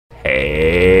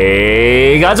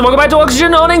Hey guys, and welcome back to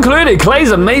Oxygen Unincluded,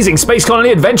 Clay's amazing space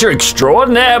colony adventure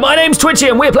extraordinaire. My name's Twitchi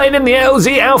and we're playing in the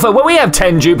LZ Alpha, where we have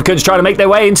 10 duplicants trying to make their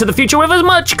way into the future with as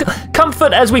much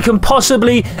comfort as we can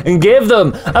possibly give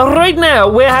them. Right now,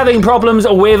 we're having problems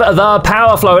with the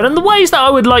power flow, and the ways that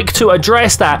I would like to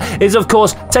address that is, of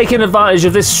course, taking advantage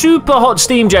of this super hot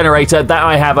steam generator that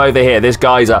I have over here, this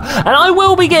geyser. And I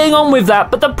will be getting on with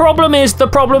that, but the problem is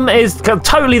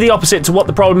totally the opposite to what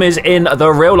the problem is in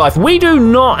the real life. We do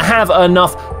not have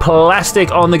enough plastic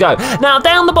on the go. Now,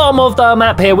 down the bottom of the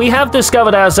map here, we have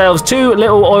discovered ourselves two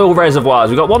little oil reservoirs.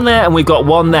 We've got one there and we've got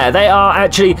one there. They are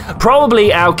actually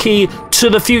probably our key to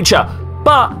the future.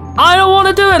 But I don't want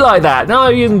to do it like that. No,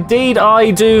 indeed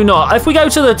I do not. If we go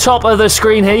to the top of the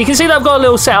screen here, you can see that I've got a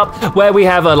little setup where we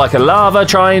have like a lava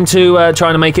trying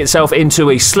to make itself into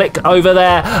a slick over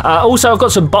there. Also, I've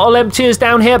got some bottle emptiers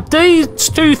down here. These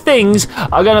two things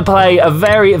are going to play a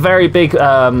very, very big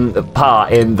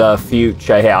part in the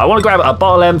future here. I want to grab a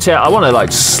bottle emptier. I want to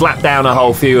like slap down a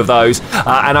whole few of those.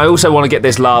 And I also want to get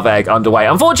this lava egg underway.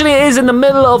 Unfortunately, it is in the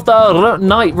middle of the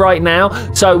night right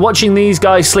now. So watching these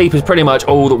guys sleep is pretty much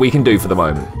all that we can do for the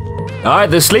moment. All right,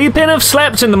 the sleeping of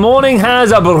slept in the morning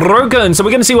has broken, so we're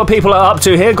going to see what people are up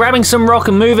to here, grabbing some rock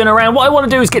and moving around. What I want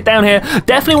to do is get down here,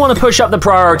 definitely want to push up the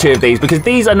priority of these, because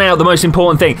these are now the most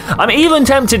important thing. I'm even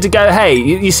tempted to go, hey,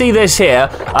 you see this here,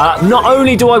 not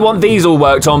only do I want these all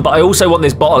worked on, but I also want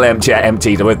this bottle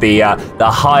emptied with the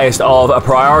highest of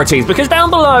priorities, because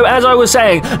down below, as I was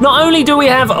saying, not only do we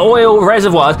have oil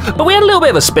reservoirs, but we had a little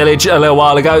bit of a spillage a little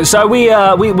while ago, so we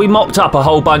mopped up a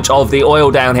whole bunch of the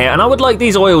oil down here, and I would like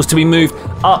these oils to be moved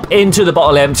up into the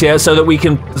bottle emptier so that we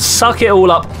can suck it all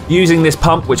up using this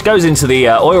pump, which goes into the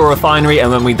oil refinery,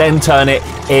 and then we then turn it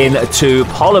into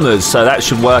polymers. So that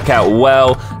should work out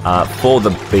well for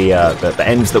the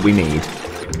ends that we need.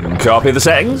 Copy the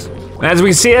settings. As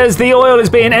we can see, as the oil is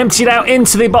being emptied out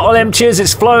into the bottle emptiers,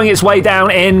 it's flowing its way down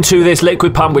into this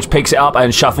liquid pump, which picks it up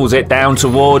and shuffles it down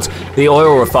towards the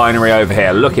oil refinery over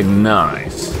here. Looking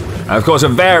nice. And of course, a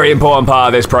very important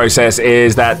part of this process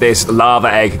is that this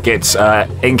lava egg gets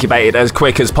incubated as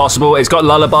quick as possible. It's got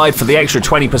lullabied for the extra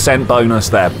 20% bonus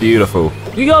there. Beautiful.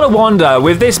 You gotta wonder,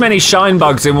 with this many shine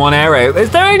bugs in one area, is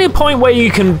there any point where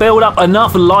you can build up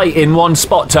enough light in one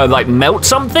spot to like melt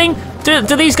something?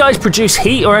 Do these guys produce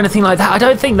heat or anything like that? I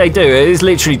don't think they do. It is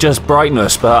literally just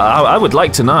brightness, but I would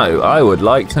like to know. I would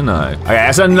like to know. Okay,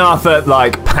 that's enough at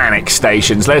like panic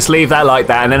stations. Let's leave that like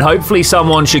that, and then hopefully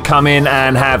someone should come in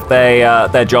and have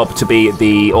their job to be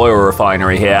the oil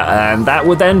refinery here, and that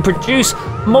would then produce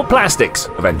more plastics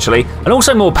eventually, and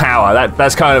also more power.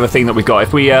 That's kind of a thing that we've got.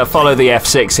 If we follow the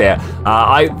F6 here,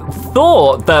 I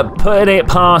thought that putting it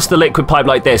past the liquid pipe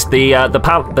like this, the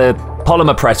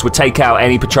polymer press would take out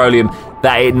any petroleum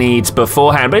that it needs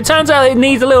beforehand, but it turns out it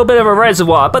needs a little bit of a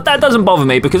reservoir, but that doesn't bother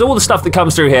me because all the stuff that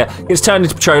comes through here gets turned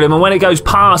into petroleum, and when it goes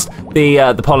past the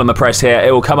polymer press here,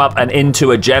 it will come up and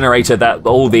into a generator that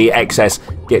all the excess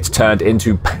gets turned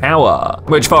into power,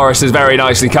 which Forrest has very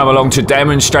nicely come along to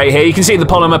demonstrate here. You can see the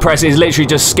polymer press is literally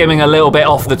just skimming a little bit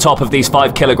off the top of these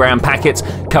 5 kilogram packets,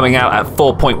 coming out at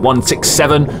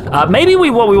 4.167. Maybe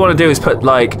what we want to do is put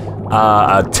like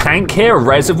a tank here, a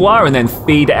reservoir, and then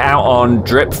feed it out on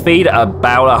drip feed at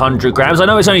about 100 grams. I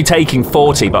know it's only taking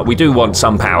 40, but we do want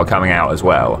some power coming out as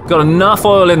well. Got enough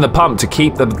oil in the pump to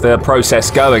keep the process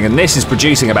going, and this is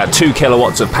producing about 2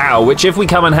 kilowatts of power, which if we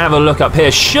come and have a look up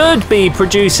here, should be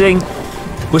producing...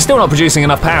 We're still not producing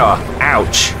enough power.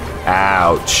 Ouch.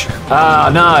 Ouch.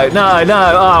 No.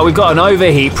 Oh, we've got an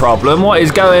overheat problem. What is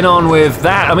going on with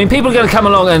that? I mean, people are going to come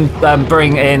along and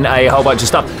bring in a whole bunch of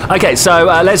stuff. Okay, so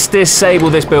let's disable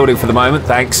this building for the moment.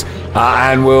 Thanks.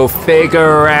 And we'll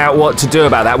figure out what to do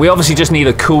about that. We obviously just need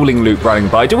a cooling loop running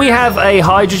by. Do we have a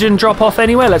hydrogen drop-off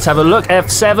anywhere? Let's have a look.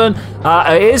 F7.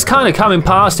 It is kind of coming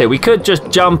past here. We could just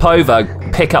jump over,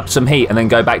 pick up some heat, and then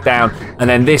go back down. And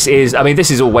then this is, I mean,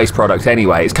 this is all waste product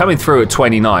anyway. It's coming through at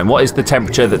 29. What is the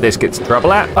temperature that this gets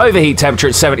trouble at? Overheat temperature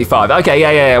at 75. Okay,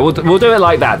 yeah. We'll do it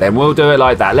like that then. We'll do it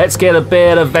like that. Let's get a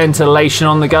bit of ventilation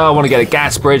on the go. I want to get a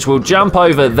gas bridge. We'll jump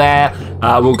over there.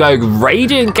 We'll go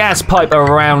radiant gas pipe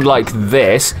around like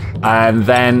this, and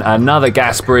then another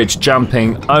gas bridge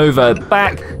jumping over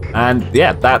back, and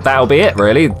yeah, that'll be it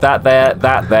really. That there,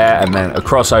 and then a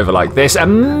crossover like this,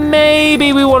 and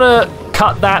maybe we want to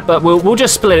cut that, but we'll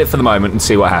just split it for the moment and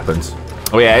see what happens.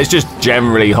 Oh yeah, it's just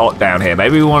generally hot down here.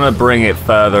 Maybe we want to bring it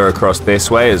further across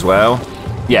this way as well.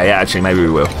 Yeah, actually, maybe we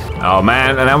will. Oh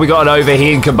man, and now we got an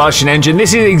overheating combustion engine.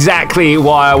 This is exactly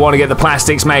why I want to get the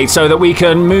plastics made, so that we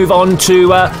can move on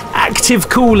to active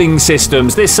cooling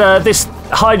systems. This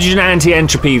hydrogen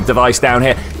anti-entropy device down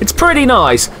here. It's pretty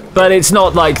nice, but it's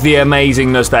not like the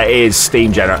amazingness that is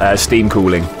steam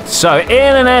cooling. So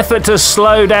in an effort to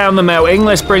slow down the melting,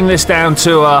 let's bring this down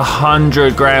to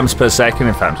 100 grams per second.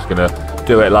 In fact, I'm just gonna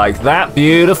do it like that.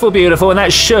 Beautiful, beautiful. And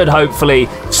that should hopefully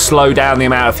slow down the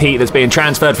amount of heat that's being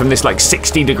transferred from this like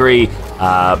 60-degree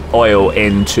oil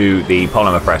into the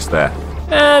polymer press there.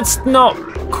 It's not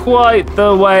quite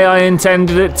the way I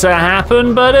intended it to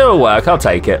happen, but it'll work. I'll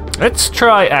take it. Let's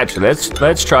try, actually,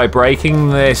 let's try breaking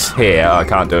this here. Oh, I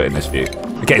can't do it in this view.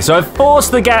 Okay, so I've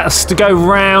forced the gas to go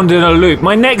round in a loop.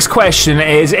 My next question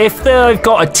is, if they've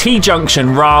got a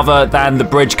T-junction rather than the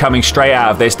bridge coming straight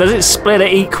out of this, does it split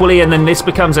it equally and then this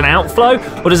becomes an outflow?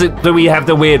 Or do we have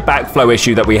the weird backflow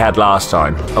issue that we had last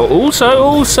time? Oh,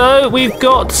 also, we've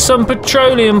got some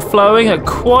petroleum flowing at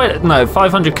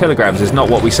 500 kilograms is not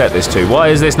what we set this to. Why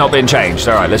has this not been changed?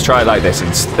 All right, let's try it like this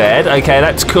instead. Okay,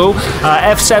 that's cool.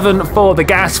 F7 for the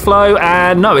gas flow,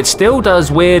 and no, it still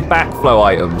does weird backflow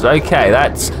items. Okay,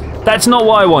 that's not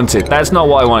what I wanted. That's not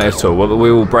what I wanted at all.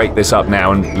 We will break this up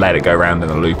now and let it go around in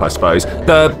a loop, I suppose.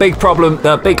 The big problem,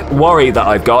 the big worry that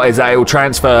I've got is that it will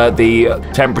transfer the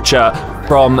temperature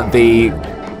from the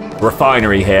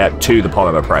refinery here to the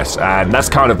polymer press, and that's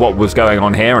kind of what was going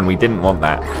on here, and we didn't want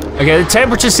that. Okay, the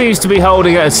temperature seems to be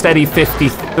holding at a steady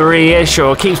 53-ish,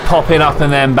 or keeps popping up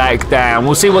and then back down.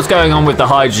 We'll see what's going on with the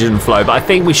hydrogen flow, but I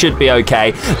think we should be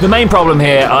okay. The main problem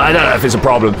here, I don't know if it's a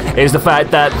problem, is the fact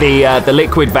that the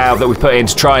liquid valve that we put in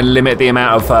to try and limit the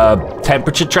amount of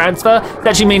temperature transfer, it's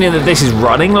actually meaning that this is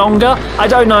running longer. I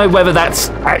don't know whether that's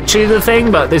actually the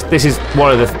thing, but this is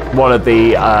one of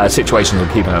the situations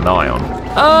I'm keeping an eye on.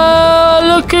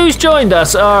 Look who's joined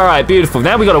us. All right, beautiful.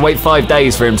 Now we got to wait 5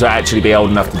 days for him to actually be old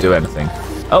enough to do anything.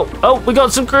 Oh, we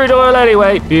got some crude oil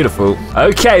anyway. Beautiful.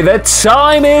 Okay, the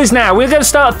time is now. We're going to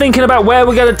start thinking about what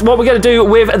we're going to do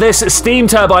with this steam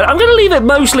turbine. I'm going to leave it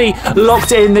mostly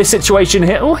locked in this situation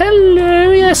here. Oh,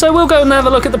 hello. Yes, I will go and have a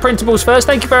look at the printables first.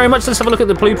 Thank you very much. Let's have a look at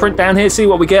the blueprint down here, see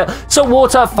what we get.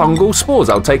 Saltwater fungal spores.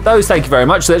 I'll take those. Thank you very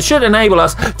much. That should enable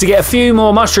us to get a few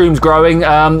more mushrooms growing.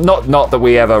 Not that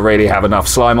we ever really have enough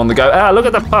slime on the go. Look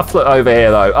at the pufflet over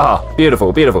here, though. Ah,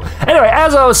 beautiful, beautiful. Anyway,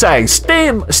 as I was saying,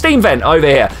 steam vent over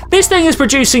here. This thing is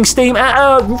producing steam at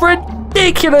a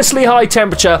ridiculously high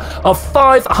temperature of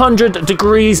 500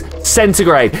 degrees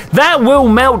centigrade. That will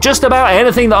melt just about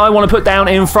anything that I want to put down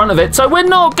in front of it, so we're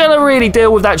not going to really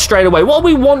deal with that straight away. What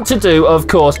we want to do, of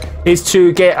course, is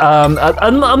to get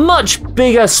a much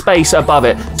bigger space above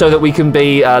it so that we can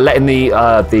be letting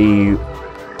the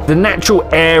natural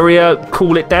area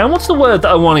cool it down. What's the word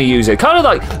that I want to use here? Kind of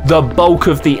like the bulk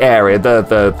of the area,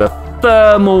 the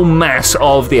thermal mass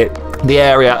of the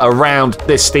area around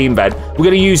this steam vent. We're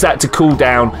going to use that to cool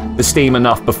down the steam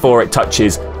enough before it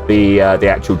touches the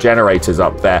actual generators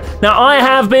up there. Now, I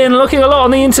have been looking a lot on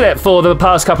the internet for the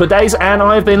past couple of days, and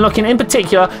I've been looking in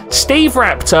particular Steve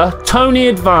Raptor, Tony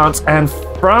Advance, and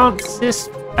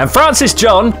Francis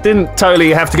John, didn't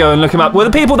totally have to go and look him up, were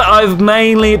the people that I've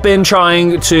mainly been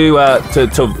trying to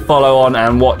follow on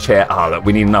and watch here. Look,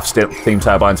 we need enough steam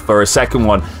turbines for a second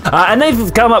one. And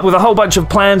they've come up with a whole bunch of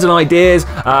plans and ideas,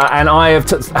 and I have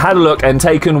had a look and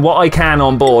taken what I can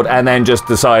on board, and then just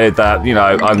decided that, you know,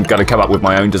 I'm going to come up with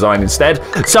my own design instead.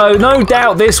 So no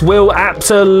doubt this will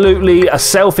absolutely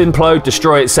self-implode,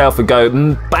 destroy itself, and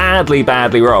go badly,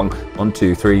 badly wrong. 1,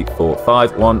 2, 3, 4,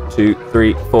 5. 1, 2,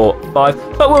 3, 4,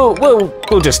 5. But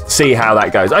we'll just see how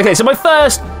that goes. Okay, so my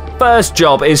first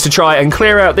job is to try and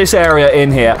clear out this area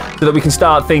in here so that we can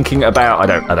start thinking about, I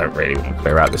don't really want to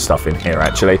clear out this stuff in here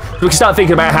actually. So we can start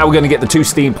thinking about how we're going to get the 2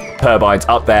 steam turbines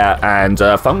up there and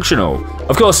functional.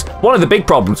 Of course, one of the big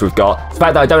problems we've got is the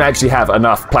fact that I don't actually have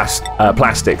enough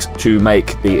plastics to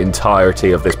make the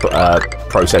entirety of this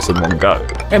process in one go.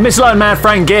 And Miss Lone Man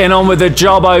Frank getting on with the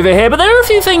job over here, but there are a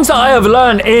few things that I have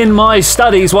learned in my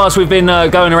studies whilst we've been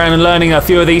going around and learning a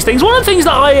few of these things. One of the things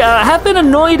that I have been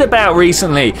annoyed about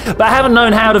recently, but I haven't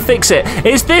known how to fix it,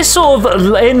 is this sort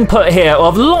of input here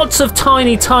of lots of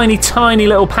tiny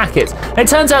little packets. It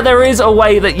turns out there is a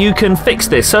way that you can fix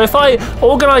this. So if I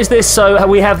organize this so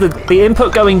we have the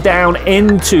input going down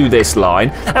into this line,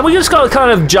 and we just got to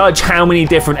kind of judge how many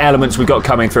different elements we've got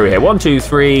coming through here. 1, 2,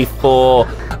 3, 4,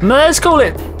 let's call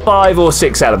it 5 or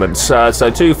 6 elements. So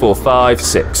 2, 4, 5,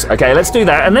 6. Okay, let's do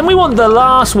that. And then we want the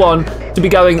last one to be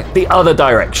going the other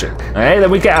direction. Okay, then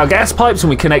we get our gas pipes and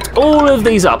we connect all of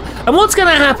these up. And what's going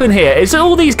to happen here is that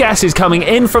all these gases coming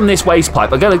in from this waste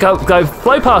pipe are going to go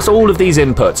flow past all of these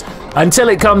inputs until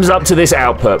it comes up to this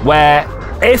output where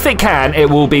if it can, it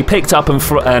will be picked up and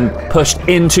pushed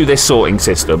into this sorting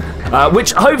system,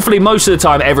 which hopefully most of the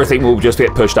time everything will just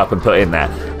get pushed up and put in there.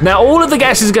 Now all of the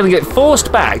gas is going to get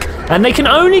forced back, and they can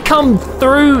only come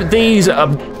through these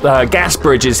gas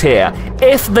bridges here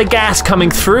if the gas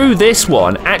coming through this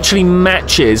one actually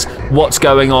matches what's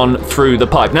going on through the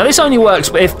pipe. Now this only works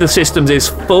if the system is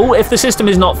full. If the system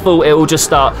is not full, it will just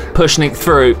start pushing it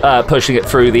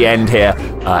through the end here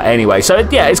anyway. So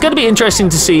yeah, it's going to be interesting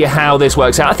to see how this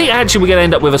works out. I think actually we're going to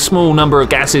end up with a small number of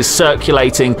gases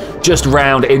circulating just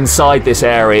round inside this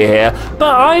area here,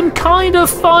 but I'm kind of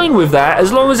fine with that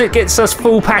as long as it gets us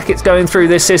full packets going through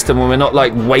this system when we're not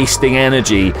like wasting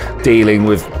energy dealing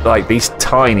with like these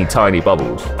tiny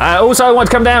bubbles. Also, I want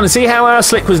to come down and see how our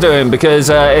Slick was doing, because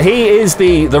he is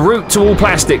the root to all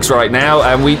plastics right now,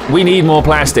 and we need more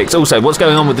plastics. Also, what's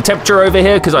going on with the temperature over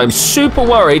here, because I'm super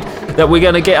worried that we're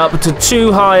going to get up to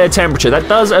too high a temperature. That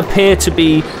does appear to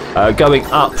be going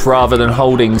up rather than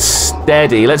holding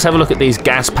steady. Let's have a look at these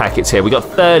gas packets here. We got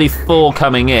 34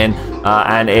 coming in,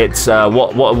 and it's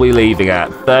what are we leaving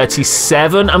at?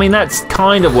 37. I mean, that's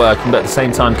kind of working, but at the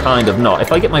same time kind of not.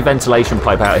 If I get my ventilation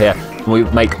pipe out here, we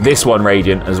make this one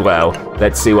radiant as well.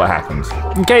 Let's see what happens.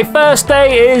 Okay, first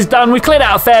day is done. We've cleared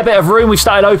out a fair bit of room. We've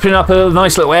started opening up a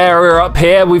nice little area up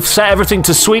here. We've set everything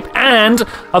to sweep, and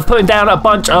I've put down a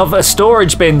bunch of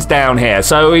storage bins down here.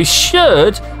 So we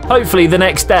should, hopefully the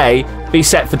next day, be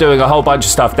set for doing a whole bunch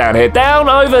of stuff down here. Down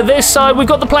over this side, we've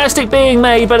got the plastic being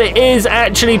made, but it is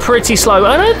actually pretty slow.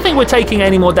 I don't think we're taking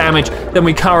any more damage than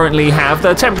we currently have.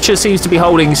 The temperature seems to be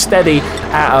holding steady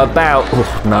at about,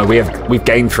 oh, no, we've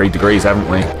gained 3 degrees, haven't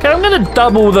we? Okay, I'm gonna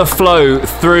double the flow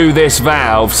through this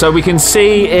valve so we can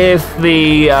see if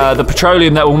the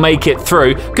petroleum that will make it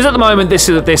through, because at the moment this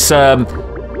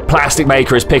plastic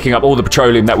maker is picking up all the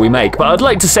petroleum that we make, but I'd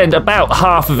like to send about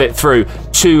half of it through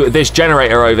to this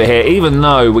generator over here, even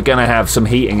though we're gonna have some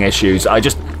heating issues. I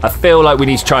feel like we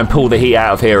need to try and pull the heat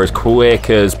out of here as quick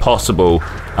as possible.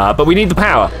 But we need the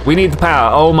power. We need the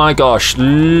power. Oh my gosh,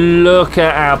 look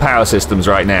at our power systems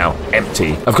right now.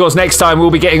 Empty. Of course, next time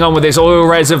we'll be getting on with this oil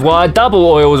reservoir, double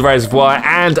oil reservoir,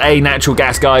 and a natural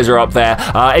gas geyser up there.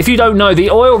 If you don't know,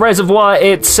 the oil reservoir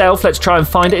itself, let's try and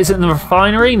find it. Is it in the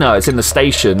refinery? No, it's in the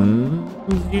station.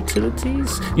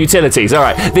 Utilities. All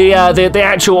right. The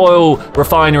actual oil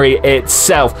refinery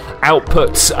itself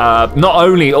outputs not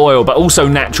only oil but also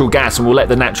natural gas, and we'll let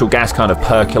the natural gas kind of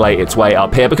percolate its way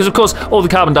up here, because of course all the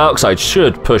carbon dioxide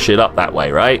should push it up that way,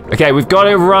 right? Okay, we've got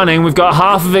it running. We've got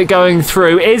half of it going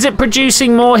through. Is it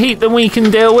producing more heat than we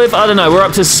can deal with? I don't know. We're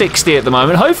up to 60 at the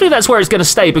moment. Hopefully that's where it's going to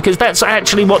stay, because that's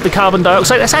actually what the carbon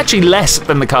dioxide, that's actually less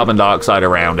than the carbon dioxide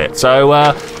around it. So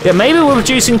yeah, maybe we're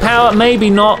producing power, maybe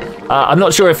not. I'm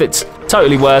not sure if it's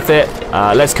totally worth it.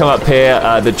 Let's come up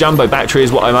here. The jumbo battery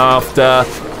is what I'm after.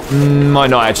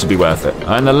 Might not actually be worth it.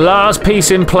 And the last piece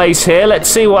in place here. Let's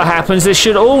see what happens. This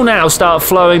should all now start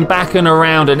flowing back and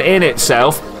around and in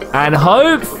itself. And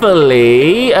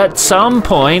hopefully, at some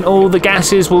point, all the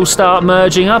gases will start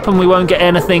merging up and we won't get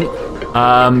anything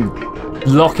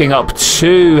locking up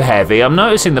too heavy. I'm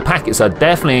noticing the packets are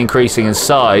definitely increasing in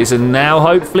size, and now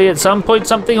hopefully at some point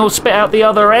something will spit out the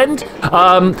other end.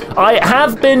 I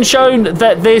have been shown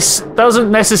that this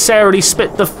doesn't necessarily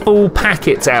spit the full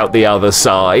packets out the other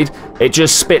side. It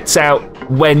just spits out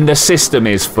when the system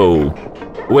is full,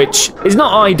 which is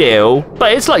not ideal,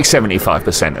 but it's like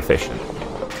 75% efficient.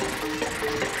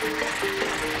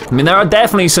 I mean, there are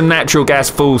definitely some natural gas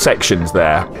full sections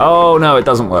there. Oh no, it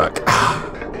doesn't work.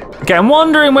 Okay, I'm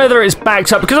wondering whether it's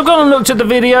backed up, because I've gone and looked at the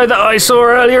video that I saw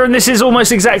earlier, and this is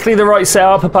almost exactly the right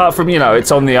setup, apart from, you know,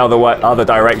 it's on the other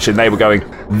direction. They were going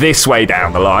this way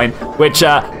down the line, which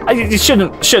it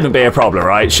shouldn't be a problem,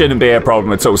 right? Shouldn't be a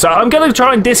problem at all. So I'm going to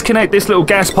try and disconnect this little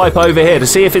gas pipe over here to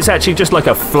see if it's actually just like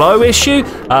a flow issue,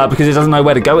 because it doesn't know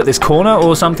where to go at this corner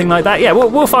or something like that. Yeah,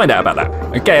 we'll find out about that.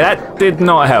 Okay, that did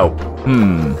not help.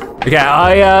 Okay,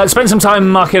 I spent some time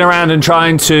mucking around and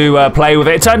trying to play with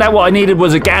it. It turned out what I needed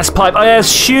was a gas pipe. I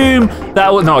assume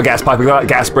that was not a gas pipe, a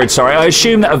gas bridge, sorry. I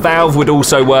assume that a valve would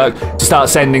also work to start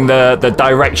sending the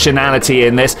directionality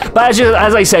in this. But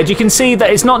as I said, you can see that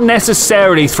it's not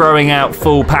necessarily throwing out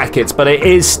full packets, but it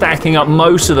is stacking up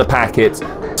most of the packets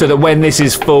so that when this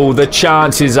is full, the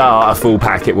chances are a full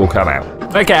packet will come out.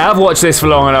 Okay, I've watched this for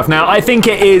long enough now. I think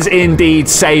it is indeed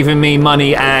saving me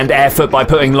money and effort by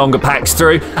putting longer packs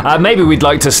through. Maybe we'd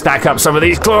like to stack up some of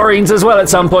these chlorines as well at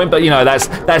some point, but you know,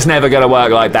 that's never going to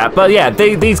work like that. But yeah,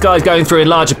 these guys going through in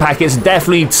larger packets,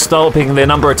 definitely stopping the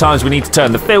number of times we need to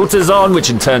turn the filters on, which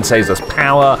in turn saves us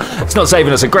power. It's not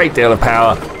saving us a great deal of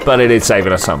power, but it is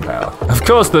saving us some power. Of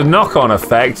course, the knock-on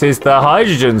effect is the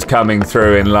hydrogen's coming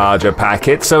through in larger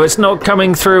packets, so it's not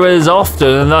coming through as often,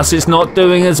 and thus it's not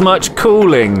doing as much cooling.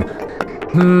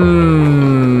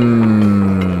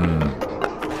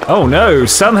 Oh no,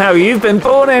 somehow you've been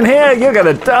born in here. You're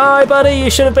gonna die, buddy. You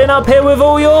should have been up here with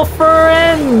all your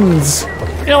friends.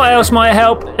 You know what else might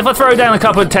help? If I throw down a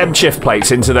couple of temp shift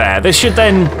plates into there, this should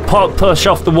then push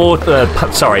off the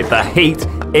the heat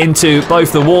into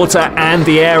both the water and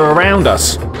the air around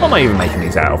us. What am I even making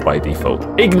these out of by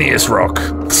default? Igneous rock,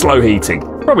 slow heating.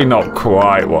 Probably not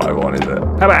quite what I wanted it.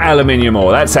 How about aluminium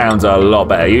ore? That sounds a lot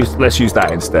better. Let's use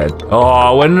that instead.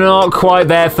 Oh, we're not quite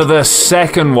there for the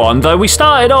second one, though we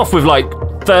started off with like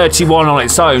 31 on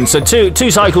its own, so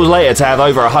two cycles later to have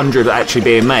over 100 actually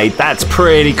being made, that's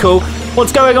pretty cool.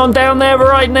 What's going on down there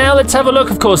right now? Let's have a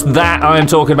look. Of course, that I am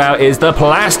talking about is the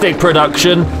plastic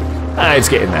production. It's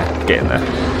getting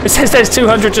there. It says there's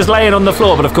 200 just laying on the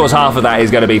floor, but of course half of that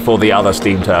is going to be for the other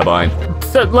steam turbine.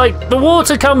 So, like, the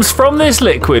water comes from this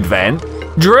liquid vent,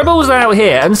 dribbles out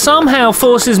here, and somehow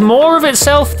forces more of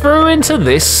itself through into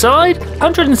this side.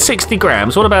 160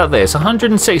 grams, what about this?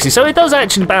 160, so it does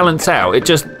actually balance out. It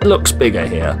just looks bigger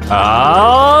here.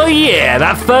 Oh yeah,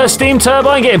 that first steam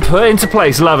turbine getting put into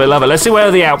place. Love it, love it. Let's see where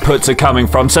the outputs are coming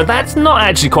from. So that's not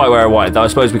actually quite where I wanted, though. I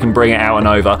suppose we can bring it out and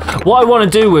over. What I want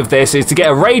to do with this is to get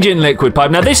a radiant liquid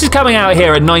pipe. Now this is coming out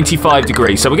here at 95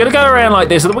 degrees, so we're going to go around like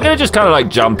this, and we're going to just kind of like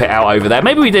jump it out over there.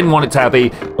 Maybe we didn't want it to have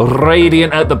the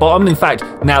radiant at the bottom. In fact,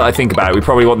 now that I think about it, we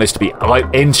probably want this to be like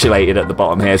insulated at the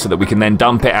bottom here so that we can then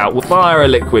dump it out via a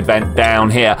liquid vent down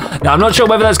here. Now, I'm not sure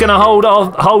whether that's going to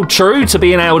hold true to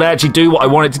being able to actually do what I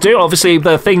want it to do. Obviously,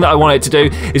 the thing that I want it to do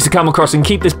is to come across and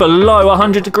keep this below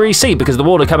 100 degrees C, because the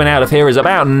water coming out of here is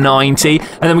about 90,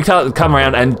 and then we come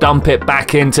around and dump it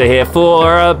back into here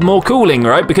for more cooling,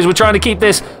 right? Because we're trying to keep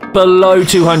this below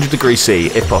 200 degrees C,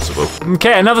 if possible.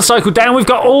 Okay, another cycle down. We've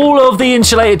got all of the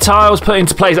insulated tiles put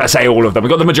into place. I say all of them. We've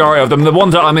got the majority of them. The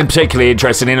ones that I'm particularly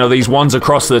interested in are these ones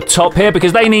across the top here,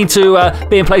 because they need to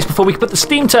be in place before we can put the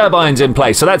steam turbines in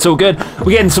place. So that's all good.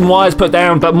 We're getting some wires put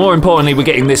down, but more importantly, we're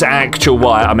getting this actual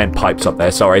wire. I meant pipes up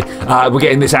there, sorry. We're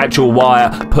getting this actual wire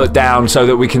put down so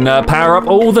that we can power up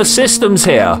all the systems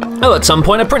here. Oh, at some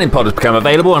point, a printing pod has become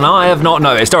available, and I have not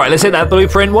noticed. All right, let's hit that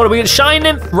blueprint. What are we going to shine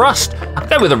in? Rust. I'll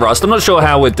go with the rust. I'm not sure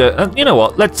how we'd do. You know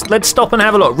what? Let's stop and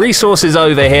have a look. Resources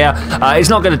over here. It's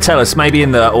not going to tell us. Maybe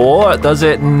in the ore, does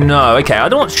it? No. Okay,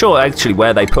 I'm not sure actually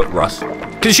where they put rust.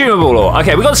 Consumable ore.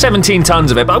 Okay, we got 17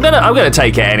 tons of it, but I'm gonna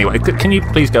take it anyway. Can you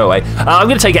please go away? I'm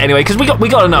gonna take it anyway because we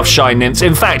got enough shine nymphs.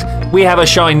 In fact, we have a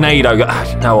shine nado.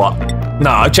 You know what?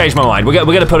 No, I've changed my mind. We're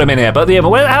gonna put them in here. But yeah,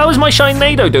 how is my shine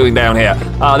nado doing down here?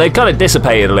 They've kind of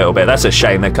dissipated a little bit. That's a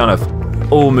shame. They're kind of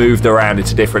all moved around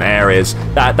into different areas.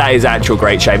 That is actual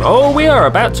great shame. Oh, we are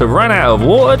about to run out of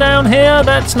water down here.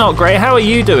 That's not great. How are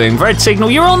you doing? Red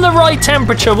signal. You're on the right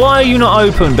temperature. Why are you not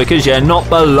open? Because you're not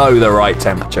below the right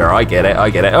temperature. I get it.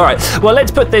 All right. Well,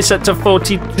 let's put this at to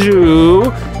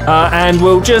 42. And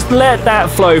we'll just let that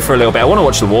flow for a little bit. I want to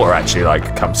watch the water actually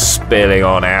like come spilling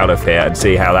on out of here and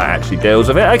see how that actually deals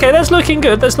with it. Okay, that's looking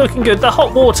good. The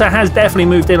hot water has definitely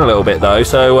moved in a little bit though,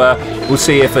 so we'll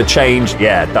see if a change,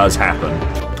 yeah, does happen.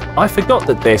 I forgot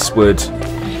that this would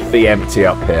be empty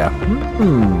up here.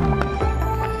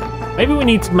 Maybe we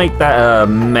need to make that a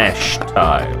mesh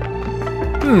tile.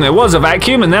 It was a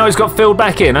vacuum and now it's got filled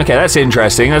back in. Okay, that's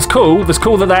interesting. That's cool. That's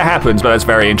cool that happens, but that's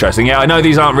very interesting. Yeah, I know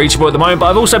these aren't reachable at the moment, but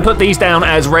I've also put these down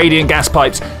as radiant gas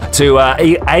pipes to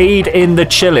aid in the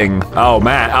chilling. Oh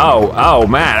man. Oh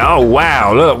man. Oh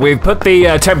wow. Look, we've put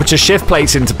the temperature shift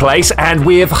plates into place and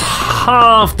we have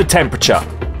halved the temperature.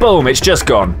 Boom, it's just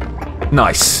gone.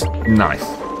 Nice.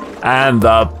 And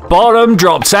the bottom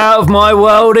drops out of my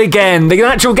world again. The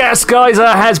natural gas geyser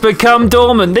has become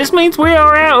dormant. This means we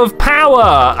are out of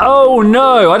power. Oh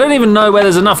no, I don't even know where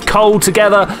there's enough coal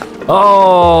together.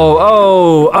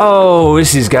 Oh,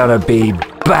 this is gonna be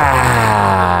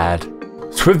bad.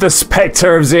 with the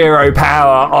spectre of zero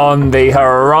power on the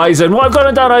horizon. What I've gone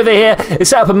and done over here is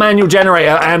set up a manual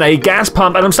generator and a gas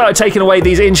pump, and I'm started taking away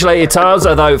these insulated tiles,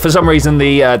 although for some reason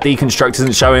the deconstruct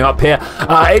isn't showing up here.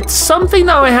 It's something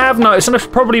that I have noticed, and I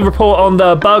should probably report on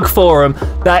the bug forum,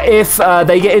 that if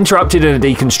they get interrupted in a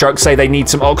deconstruct, say they need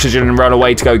some oxygen and run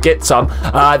away to go get some,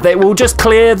 they will just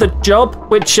clear the job,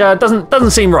 which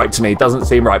doesn't seem right to me, doesn't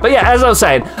seem right. But yeah, as I was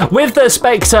saying, with the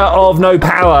spectre of no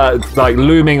power like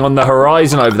looming on the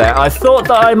horizon over there, I thought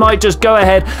that I might just go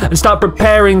ahead and start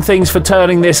preparing things for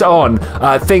turning this on.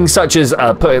 Things such as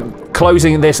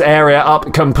closing this area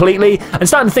up completely and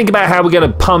starting to think about how we're going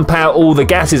to pump out all the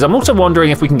gases. I'm also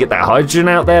wondering if we can get that hydrogen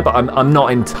out there, but I'm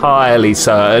not entirely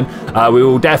certain. We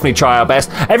will definitely try our best.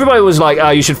 Everybody was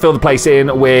like, you should fill the place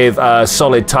in with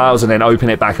solid tiles and then open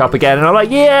it back up again. And I'm like,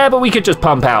 yeah, but we could just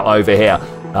pump out over here.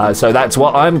 So that's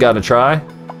what I'm going to try.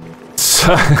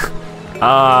 So...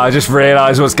 I just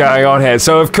realised what's going on here.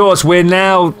 So, of course, we're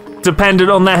now dependent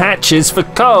on the hatches for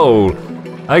coal.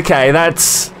 Okay,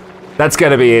 that's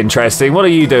going to be interesting. What are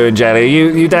you doing, Jelly?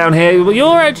 You down here? Well,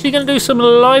 you're actually going to do some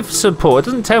life support.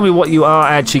 It doesn't tell me what you are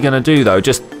actually going to do, though.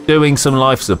 Just doing some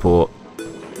life support.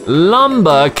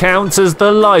 Lumber counts as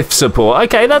the life support.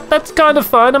 Okay, that's kind of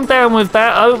fine. I'm down with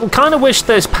that. I kind of wish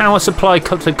this power supply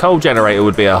to coal generator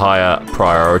would be a higher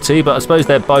priority, but I suppose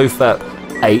they're both at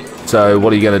 8. So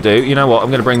what are you going to do? You know what? I'm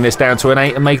going to bring this down to an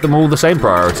 8 and make them all the same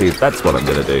priority. That's what I'm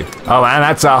going to do. Oh man,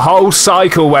 that's a whole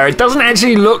cycle where it doesn't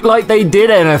actually look like they did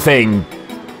anything,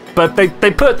 but they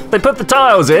put the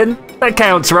tiles in. That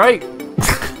counts, right?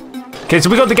 Okay, so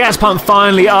we got the gas pump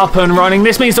finally up and running.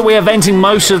 This means that we are venting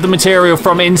most of the material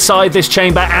from inside this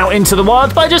chamber out into the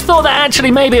wild, but I just thought that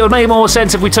actually maybe it would make more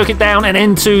sense if we took it down and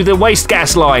into the waste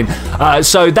gas line.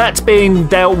 So that's being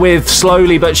dealt with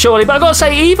slowly but surely. But I've got to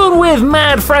say, even with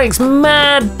Mad Frank's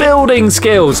mad building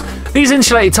skills, these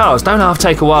insulated tiles don't have to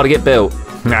take a while to get built.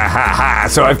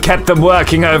 So I've kept them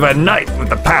working overnight with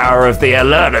the power of the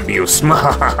alert abuse.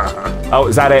 Oh,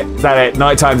 is that it? Is that it?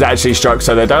 Nighttime's actually struck,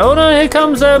 so they don't. Oh no, here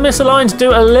comes Miss Align to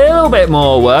do a little bit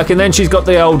more work, and then she's got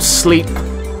the old sleep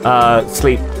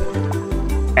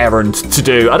errand to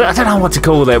do. I don't know what to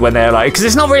call it when they're like, because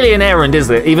it's not really an errand, is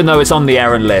it? Even though it's on the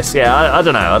errand list. Yeah, I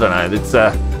don't know. It's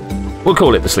we'll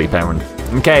call it the sleep errand.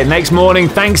 Okay, next morning,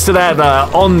 thanks to that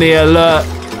on the alert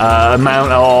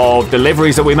amount of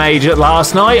deliveries that we made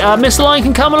last night, Miss Line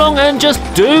can come along and just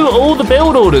do all the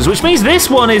build orders, which means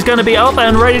this one is going to be up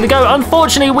and ready to go.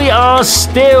 Unfortunately, we are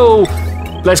still,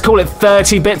 let's call it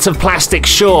 30 bits of plastic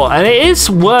short, and it is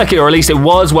working, or at least it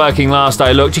was working last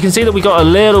I looked. You can see that we got a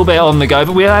little bit on the go,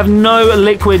 but we have no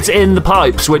liquids in the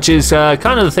pipes, which is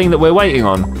kind of the thing that we're waiting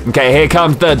on. Okay, here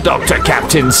comes the Dr.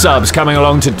 Captain subs coming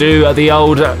along to do the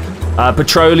old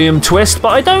petroleum twist, but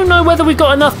I don't know whether we've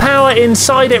got enough power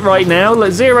inside it right now,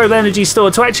 like zero energy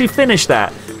stored, to actually finish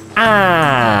that.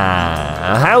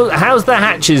 How's the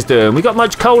hatches doing? We got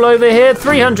much coal over here?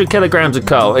 300 kilograms of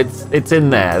coal. It's in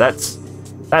there. That's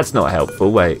not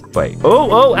helpful. Wait.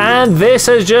 Oh, and this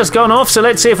has just gone off, so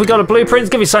let's see if we got a blueprint.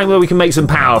 Give me something where we can make some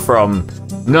power from.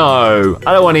 No,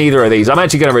 I don't want either of these. I'm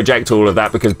actually going to reject all of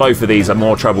that because both of these are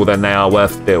more trouble than they are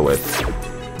worth to deal with.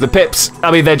 The pips,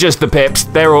 I mean, they're just the pips.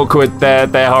 They're awkward,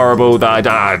 they're horrible, but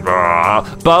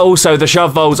also the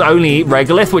shove voles only eat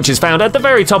regolith, which is found at the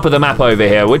very top of the map over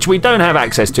here, which we don't have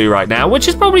access to right now, which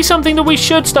is probably something that we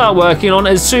should start working on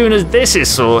as soon as this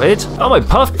is sorted. Oh, my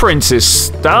puff prince is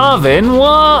starving.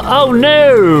 What? Oh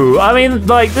no. I mean,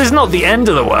 like, this is not the end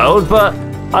of the world, but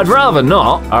I'd rather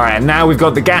not. All right, now we've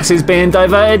got the gases being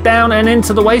diverted down and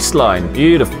into the waistline.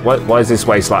 Beautiful. Why is this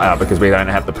waistline out? Because we don't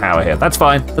have the power here. That's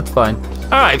fine. That's fine.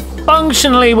 All right,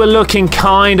 functionally, we're looking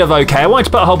kind of okay. I wanted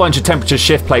to put a whole bunch of temperature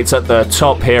shift plates at the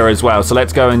top here as well, so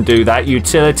let's go and do that.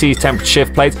 Utilities, temperature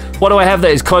shift plates. What do I have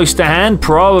that is close to hand?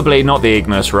 Probably not the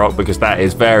igneous rock, because that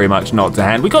is very much not to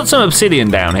hand. We got some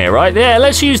obsidian down here, right? Yeah,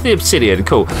 let's use the obsidian.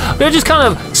 Cool. We'll just kind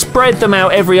of spread them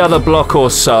out every other block or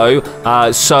so,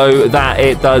 so that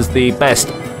it does the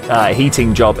best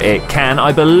heating job it can.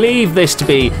 I believe this to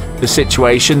be the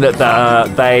situation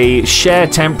that they share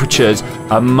temperatures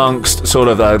amongst sort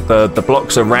of the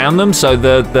blocks around them. So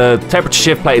the temperature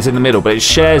shift plate is in the middle, but it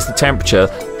shares the temperature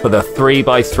for the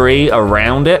 3x3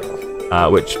 around it,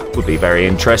 which would be very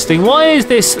interesting. Why is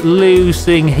this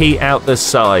losing heat out the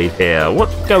side here?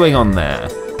 What's going on there?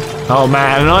 Oh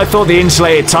man, and I thought the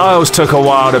insulated tiles took a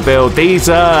while to build. These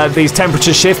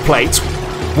temperature shift plates,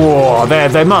 whoa,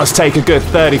 they must take a good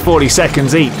 30-40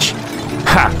 seconds each.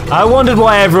 Ha! I wondered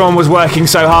why everyone was working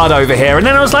so hard over here, and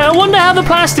then I was like, I wonder how the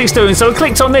plastic's doing, so I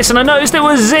clicked on this and I noticed it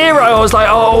was 0. I was like,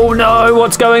 oh no,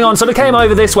 what's going on? So I came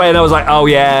over this way and I was like, oh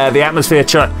yeah, the atmosphere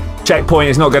checkpoint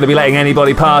is not going to be letting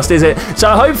anybody past, is it? So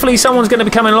hopefully someone's going to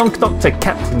be coming along. Dr.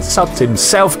 Captain Subs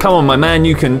himself. Come on, my man,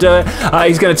 you can do it.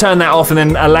 He's going to turn that off and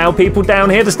then allow people down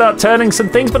here to start turning some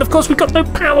things. But of course, we've got no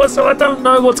power, so I don't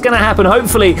know what's going to happen.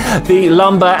 Hopefully, the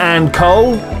lumber and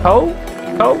coal.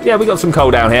 Yeah, we got some coal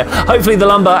down here. Hopefully the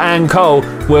lumber and coal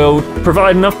will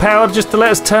provide enough power just to let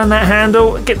us turn that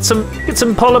handle, get some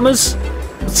polymers.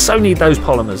 So need those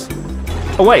polymers.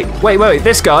 Oh, wait.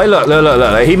 This guy,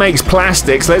 look. He makes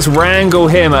plastics. Let's wrangle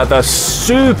him at the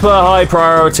super high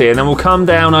priority, and then we'll come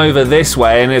down over this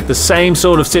way. And if the same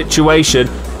sort of situation,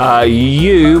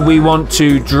 we want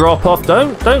to drop off.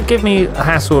 Don't give me a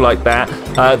hassle like that.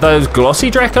 Those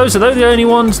glossy Dracos, are those the only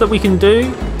ones that we can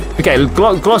do? Okay,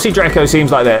 Glossy Draco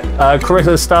seems like that.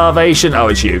 Carissa Starvation. Oh,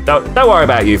 it's you. Don't worry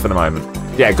about you for the moment.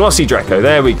 Yeah, Glossy Draco.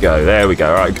 There we go.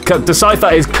 All right,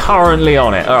 Decipher is currently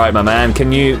on it. All right, my man.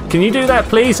 Can you do that,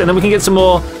 please? And then we can get some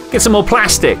more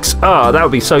plastics. Oh, that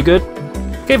would be so good.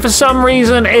 Okay, for some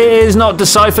reason it is not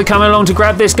Decipher coming along to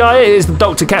grab this guy. It is the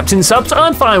Dr. Captain Subs.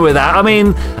 I'm fine with that. I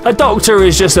mean, a doctor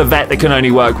is just a vet that can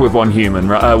only work with one human,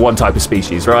 one type of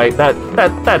species, right?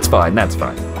 That's fine. That's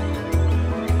fine.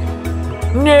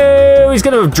 No, he's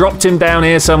going to have dropped him down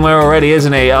here somewhere already,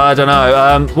 isn't he? I don't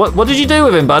know. What did you do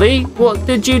with him, buddy? What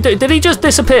did you do? Did he just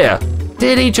disappear?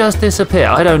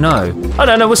 I don't know.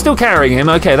 We're still carrying him.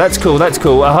 Okay, that's cool.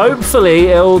 Hopefully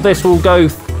this will go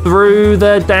through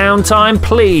the downtime.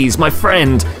 Please, my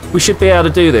friend. We should be able to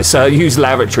do this. Use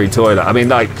lavatory toilet. I mean,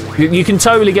 like, you can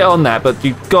totally get on that, but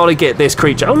you've got to get this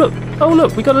creature. Oh,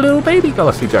 look, we got a little baby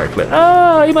Glossy Dracolet.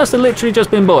 Oh, he must have literally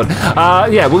just been born.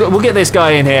 Yeah, we'll get this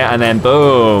guy in here, and then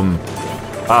boom.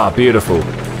 Ah, beautiful.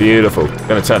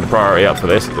 Gonna turn the priority up for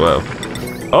this as well.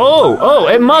 Oh,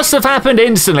 it must have happened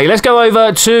instantly. Let's go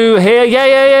over to here.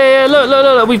 Yeah.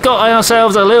 Look. We've got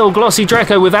ourselves a little Glossy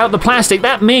Draco without the plastic.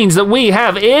 That means that we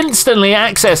have instantly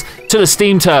access to the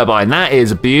steam turbine. That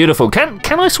is beautiful. Can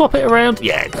I swap it around?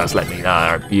 Yeah, it does let me.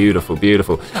 Beautiful.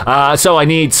 So I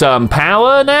need some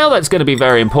power now. That's going to be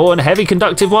very important. Heavy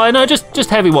conductive wire. No, just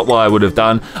heavy what wire would have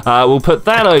done. We'll put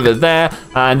that over there.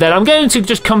 And then I'm going to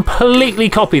just completely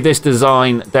copy this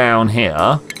design down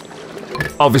here.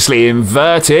 Obviously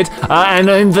inverted, and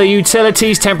in the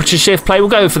utilities temperature shift plate, we'll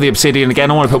go for the obsidian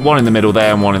again. I want to put one in the middle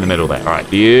there and one in the middle there. All right,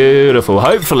 beautiful.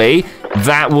 Hopefully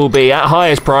that will be at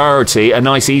highest priority, a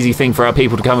nice easy thing for our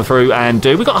people to come through and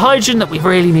do. We've got hydrogen that we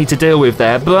really need to deal with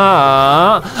there,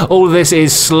 but all of this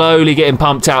is slowly getting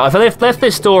pumped out. If I left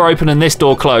this door open and this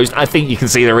door closed, I think you can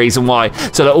see the reason why,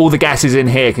 so that all the gases in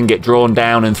here can get drawn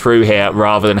down and through here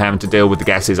rather than having to deal with the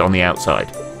gases on the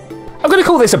outside. I'm going to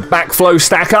call this a backflow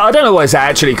stacker. I don't know what it's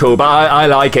actually called, but I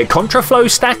like it. Contraflow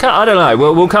stacker? I don't know.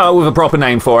 We'll come up with a proper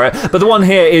name for it. But the one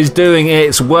here is doing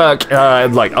its work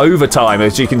like overtime.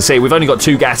 As you can see, we've only got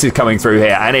 2 gases coming through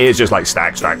here, and it is just like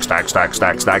stack.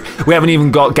 We haven't even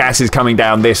got gases coming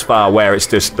down this far where it's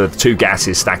just the 2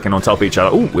 gases stacking on top of each other.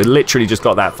 Oh, we literally just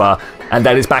got that far, and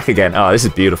then it's back again. Oh, this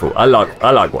is beautiful. I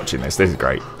like watching this. This is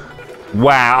great.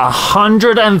 Wow,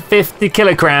 150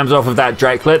 kilograms off of that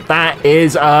Dracolet. That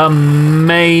is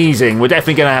amazing. We're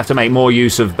definitely going to have to make more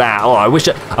use of that. Oh, I wish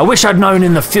I'd known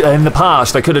in the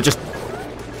past. I could have just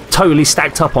totally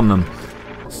stacked up on them.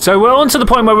 So we're on to the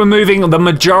point where we're moving the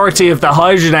majority of the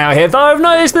hydrogen out here. Though I've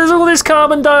noticed there's all this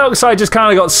carbon dioxide just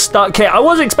kind of got stuck here. I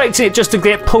was expecting it just to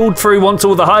get pulled through once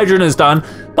all the hydrogen is done,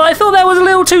 but I thought that was a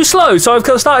little too slow. So I've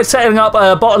started setting up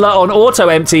a bottler on auto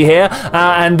empty here,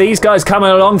 and these guys coming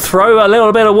along throw a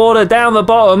little bit of water down the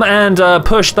bottom and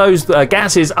push those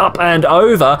gases up and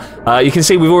over. You can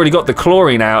see we've already got the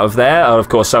chlorine out of there. Of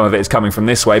course, some of it is coming from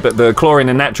this way, but the chlorine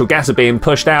and natural gas are being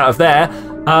pushed out of there.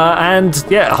 And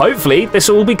yeah, hopefully this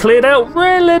will all be cleared out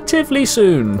relatively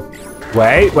soon.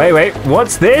 Wait,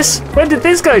 what's this? When did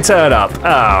this guy turn up?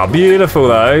 Oh, beautiful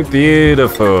though,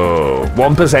 beautiful.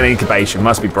 1% incubation,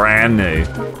 must be brand new.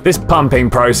 This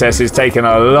pumping process is taking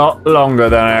a lot longer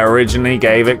than I originally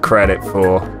gave it credit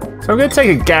for. So I'm gonna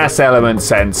take a gas element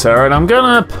sensor and I'm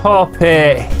gonna pop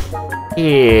it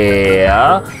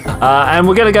here, and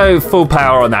we're gonna go full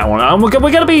power on that one. And we're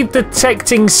gonna be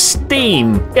detecting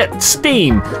steam. Yeah,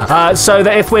 steam. So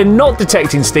that if we're not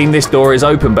detecting steam, this door is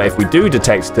open. But if we do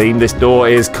detect steam, this door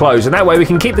is closed. And that way we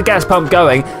can keep the gas pump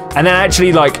going and then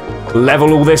actually like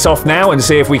level all this off now and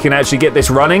see if we can actually get this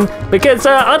running. Because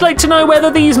I'd like to know whether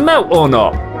these melt or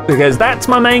not. Because that's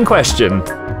my main question.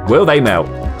 Will they melt?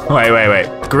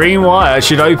 Wait. Green wire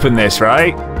should open this,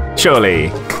 right? Surely.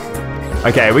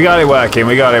 Okay, we got it working.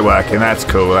 That's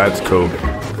cool. I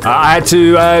had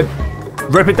to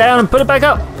rip it down and put it back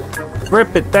up.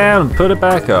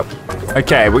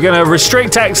 Okay, we're going to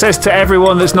restrict access to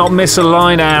everyone that's not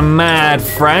misaligned and Mad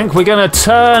Frank. We're going to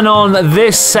turn on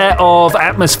this set of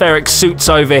atmospheric suits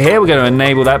over here. We're going to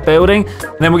enable that building.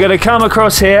 And then we're going to come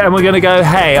across here and we're going to go,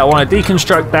 hey, I want to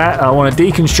deconstruct that. I want to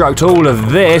deconstruct all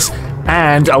of this.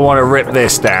 And I want to rip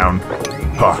this down.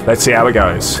 Oh, let's see how it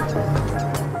goes.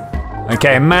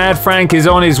 Okay, Mad Frank is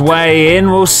on his way in.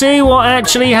 We'll see what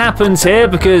actually happens here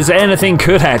because anything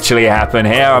could actually happen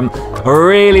here. I'm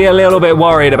really a little bit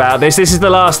worried about this. This is the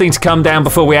last thing to come down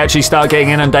before we actually start getting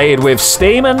inundated with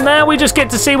steam, and now we just get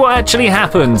to see what actually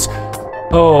happens.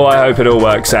 Oh, I hope it all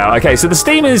works out. Okay, so the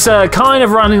steam is kind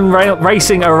of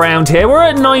racing around here. We're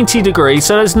at 90 degrees,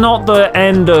 so it's not the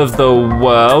end of the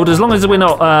world. As long as we're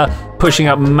not pushing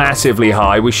up massively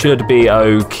high, we should be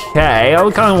okay.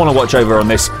 I kind of want to watch over on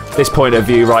this point of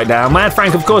view right now. Mad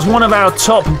Frank, of course, one of our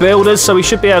top builders, so we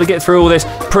should be able to get through all this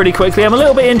pretty quickly. I'm a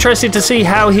little bit interested to see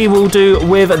how he will do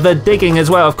with the digging as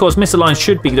well. Of course, Mr. Line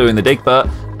should be doing the dig, but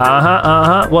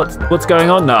what's going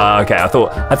on? No, okay, I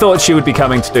thought she would be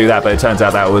coming to do that, but it turns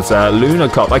out that was Luna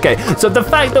Cop. Okay, so the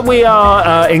fact that we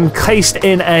are encased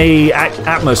in a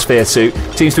atmosphere suit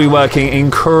seems to be working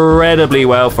incredibly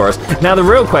well for us. Now, the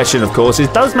real question, of course, is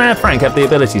does Mad Frank have the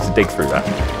ability to dig through that?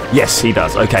 Yes, he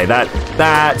does. Okay,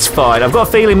 that's fine. I've got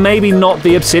a feeling maybe not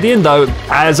the obsidian, though.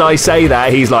 As I say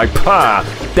that, he's like, "Pah,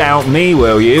 doubt me,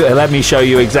 will you? Let me show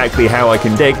you exactly how I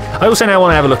can dig." I also now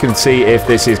want to have a look and see if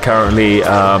this is currently.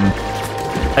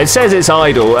 It says it's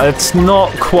idle. It's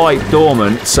not quite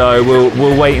dormant, so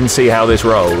we'll wait and see how this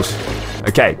rolls.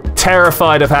 Okay,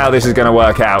 terrified of how this is going to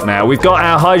work out now. We've got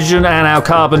our hydrogen and our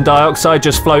carbon dioxide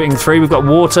just floating through. We've got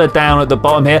water down at the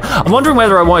bottom here. I'm wondering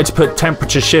whether I wanted to put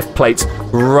temperature shift plates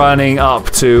running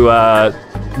up to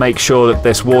make sure that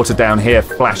this water down here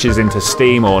flashes into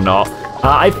steam or not.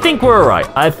 I think we're all right.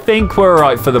 I think we're all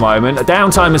right for the moment. A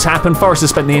downtime has happened. Forrest has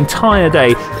spent the entire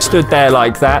day stood there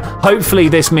like that. Hopefully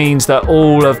this means that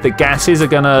all of the gases are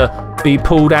going to be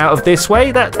pulled out of this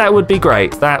way. That would be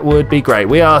great. That would be great.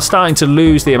 We are starting to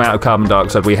lose the amount of carbon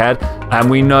dioxide we had, and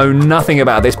we know nothing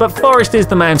about this, but Forrest is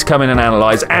the man to come in and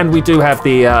analyze, and we do have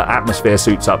the atmosphere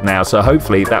suits up now, so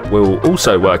hopefully that will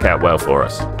also work out well for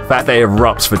us. The fact that it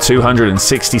erupts for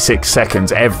 266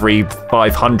 seconds every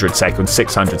 500 seconds,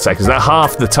 600 seconds, that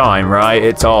half the time, right,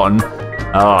 it's on.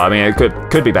 Oh, I mean, it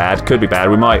could be bad, could be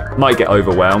bad. We might get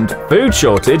overwhelmed. Food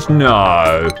shortage?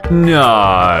 No.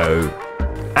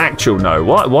 Actual no.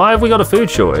 Why have we got a food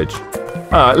shortage?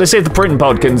 Alright, let's see if the printing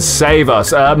pod can save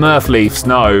us. Murph Leafs,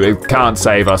 no, it can't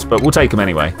save us, but we'll take them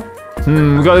anyway.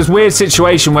 We've got this weird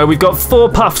situation where we've got 4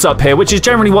 puffs up here, which is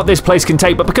generally what this place can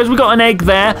take, but because we've got an egg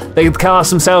there, they cast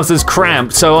themselves as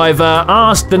cramped, so I've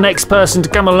asked the next person to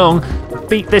come along,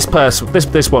 beat this person,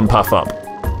 this one puff up.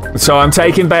 So I'm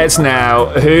taking bets now.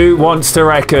 Who wants to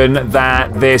reckon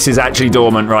that this is actually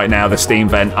dormant right now, the steam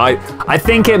vent? I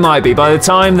think it might be. By the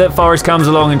time that Forrest comes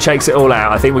along and checks it all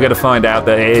out, I think we're going to find out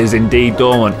that it is indeed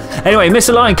dormant. Anyway,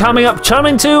 Mr. Lion coming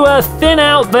to thin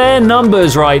out their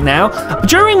numbers right now.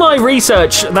 During my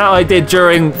research that I did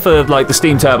for like the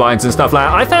steam turbines and stuff like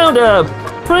that, I found a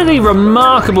pretty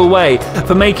remarkable way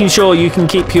for making sure you can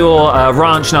keep your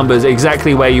ranch numbers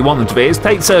exactly where you want them to be. It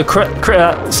takes a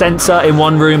critter sensor in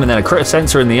one room and then a critter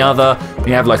sensor in the other.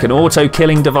 You have like an auto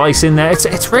killing device in there.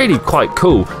 It's really quite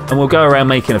cool, and we'll go around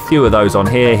making a few of those on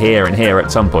here and here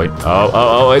at some point.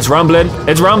 Oh, it's rumbling. All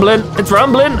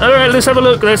right, let's have a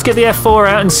look. Let's get the F4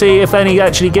 out and see if any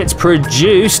actually gets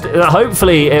produced.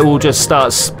 Hopefully it will just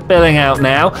start spilling out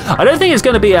now. I don't think it's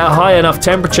going to be at a high enough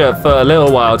temperature for a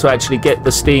little while to actually get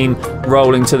the steam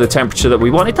rolling to the temperature that we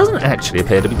want. It doesn't actually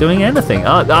appear to be doing anything.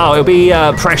 Oh, it'll be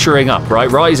pressuring up, right?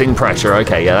 Rising pressure.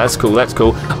 Okay, yeah, that's cool.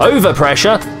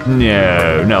 Overpressure?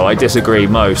 No, I disagree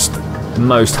most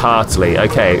heartily.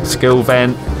 Okay, skill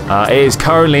vent. It is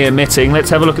currently emitting. Let's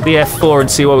have a look at the F4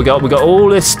 and see what we got. We got all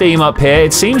this steam up here.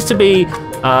 It seems to be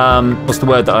what's the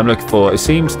word that I'm looking for? It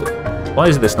seems why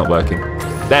is this not working?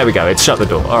 There we go, it's shut the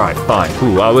door. All right, fine.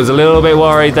 Ooh, I was a little bit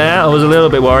worried there.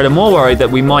 I'm more worried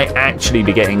that we might actually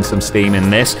be getting some steam in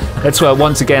this. Let's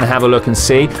once again have a look and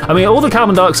see. I mean, all the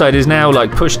carbon dioxide is now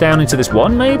like pushed down into this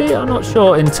one, maybe? I'm not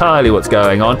sure entirely what's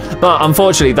going on. But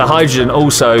unfortunately, the hydrogen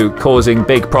also causing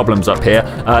big problems up here.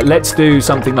 Let's do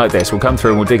something like this. We'll come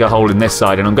through and we'll dig a hole in this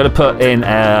side, and I'm going to put in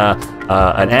an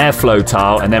airflow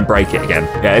tile and then break it again.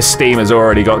 Yeah, this steam has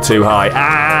already got too high.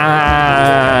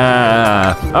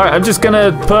 All right, I'm just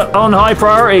gonna put on high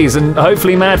priorities, and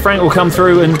hopefully Mad Frank will come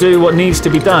through and do what needs to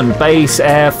be done. Base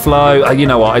airflow. You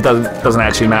know what? It doesn't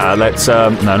actually matter. Let's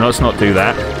no, let's not do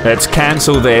that. Let's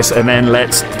cancel this, and then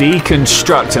let's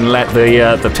deconstruct and let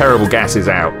the terrible gases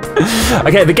out.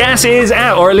 Okay, the gas is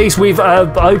out, or at least we've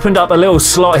opened up a little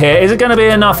slot here. Is it going to be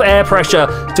enough air pressure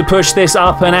to push this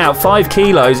up and out? 5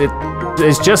 kilos.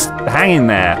 It's just hanging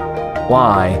there.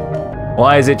 Why?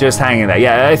 Why is it just hanging there?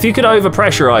 Yeah, if you could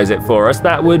overpressurize it for us,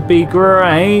 that would be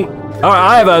great. All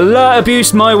right, I have alert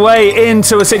abused my way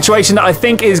into a situation that I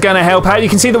think is going to help out. You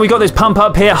can see that we got this pump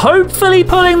up here, hopefully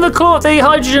pulling the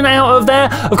hydrogen out of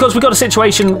there. Of course, we've got a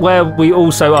situation where we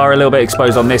also are a little bit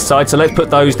exposed on this side, so let's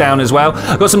put those down as well.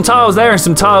 I've got some tiles there and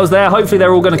some tiles there. Hopefully,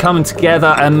 they're all going to come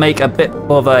together and make a bit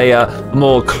of a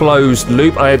more closed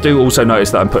loop. I do also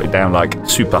notice that I'm putting down like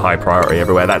super high priority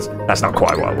everywhere. That's not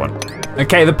quite what I want.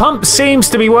 Okay, the pump seems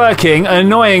to be working.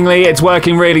 Annoyingly, it's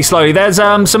working really slowly. There's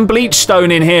some bleach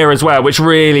stone in here as well, which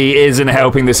really isn't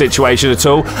helping the situation at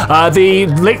all.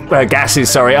 The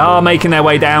gases, are making their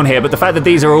way down here, but the fact that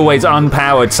these are always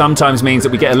unpowered sometimes means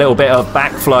that we get a little bit of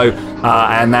backflow,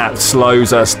 and that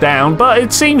slows us down. But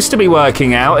it seems to be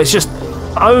working out. It's just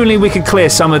only we could clear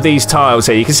some of these tiles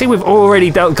here. You can see we've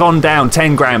already gone down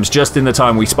 10 grams just in the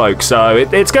time we spoke, so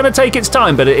it's going to take its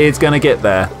time, but it is going to get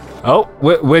there. Oh,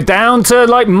 we're down to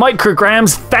like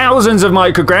micrograms, thousands of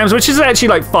micrograms, which is actually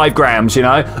like 5 grams, you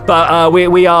know. But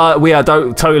we are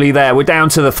totally there. We're down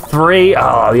to the 3.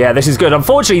 Oh yeah, this is good.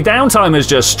 Unfortunately, downtime has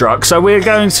just struck, so we're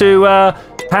going to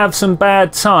have some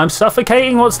bad time.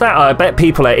 Suffocating? What's that? I bet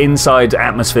people are inside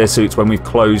atmosphere suits when we've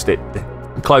closed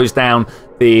down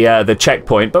the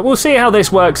checkpoint. But we'll see how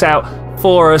this works out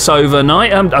for us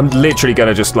overnight. I'm literally going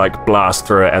to just like blast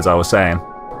through it as I was saying.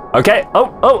 Okay,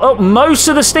 oh, most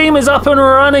of the steam is up and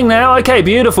running now. Okay,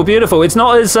 beautiful, beautiful. It's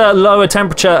not as as high a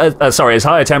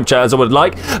temperature as I would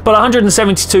like, but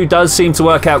 172 does seem to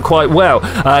work out quite well.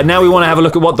 Now we want to have a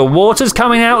look at what the water's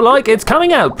coming out like. It's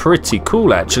coming out pretty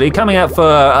cool, actually. Coming out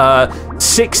for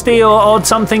 60 or odd,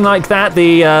 something like that.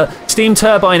 The steam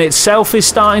turbine itself is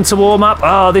starting to warm up.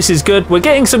 Oh, this is good. We're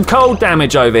getting some cold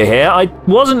damage over here. I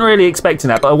wasn't really expecting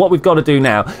that, but what we've got to do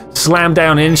now, slam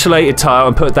down an insulated tile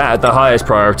and put that at the highest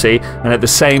priority. And at the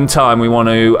same time, we want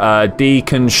to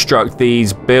deconstruct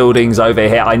these buildings over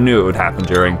here. I knew it would happen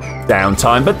during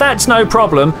downtime, but that's no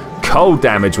problem. Cold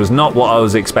damage was not what I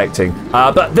was expecting.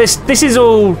 But this is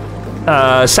all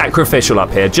sacrificial up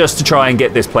here, just to try and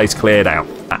get this place cleared out.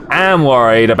 I am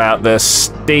worried about the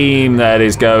steam that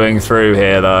is going through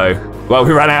here, though. Well,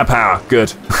 we ran out of power.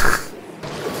 Good.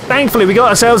 Thankfully, we got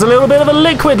ourselves a little bit of a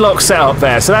liquid lock set up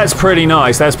there, so that's pretty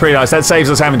nice. That's pretty nice. That saves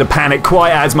us having to panic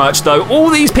quite as much, though. All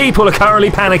these people are currently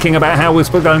panicking about how we're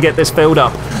going to get this filled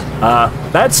up.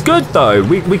 That's good, though.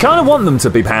 We kind of want them to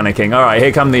be panicking. All right,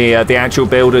 here come the actual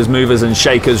builders, movers, and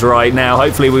shakers right now.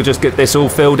 Hopefully, we'll just get this all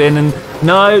filled in. And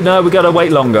no, we got to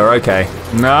wait longer. Okay.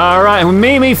 All right, and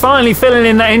Mimi finally filling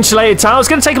in that insulated tile. It's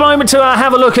going to take a moment to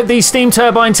have a look at these steam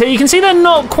turbines here. You can see they're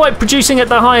not quite producing at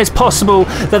the highest possible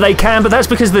that they can, but that's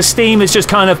because the steam is just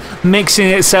kind of mixing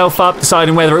itself up,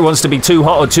 deciding whether it wants to be too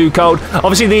hot or too cold.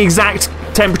 Obviously, the exact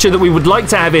temperature that we would like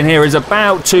to have in here is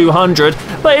about 200,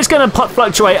 but it's going to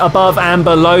fluctuate above and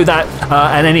below that,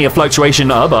 and any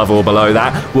fluctuation above or below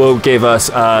that will give us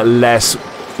less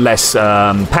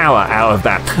power out of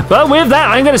that. But with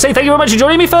that, I'm going to say thank you very much for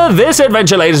joining me for this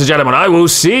adventure, ladies and gentlemen. I will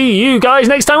see you guys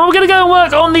next time. We're going to go and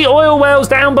work on the oil wells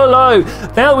down below.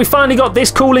 Now that we've finally got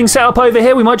this cooling set up over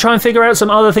here, we might try and figure out some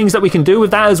other things that we can do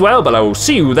with that as well, but I will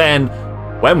see you then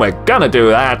when we're going to do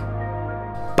that.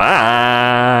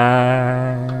 Bye.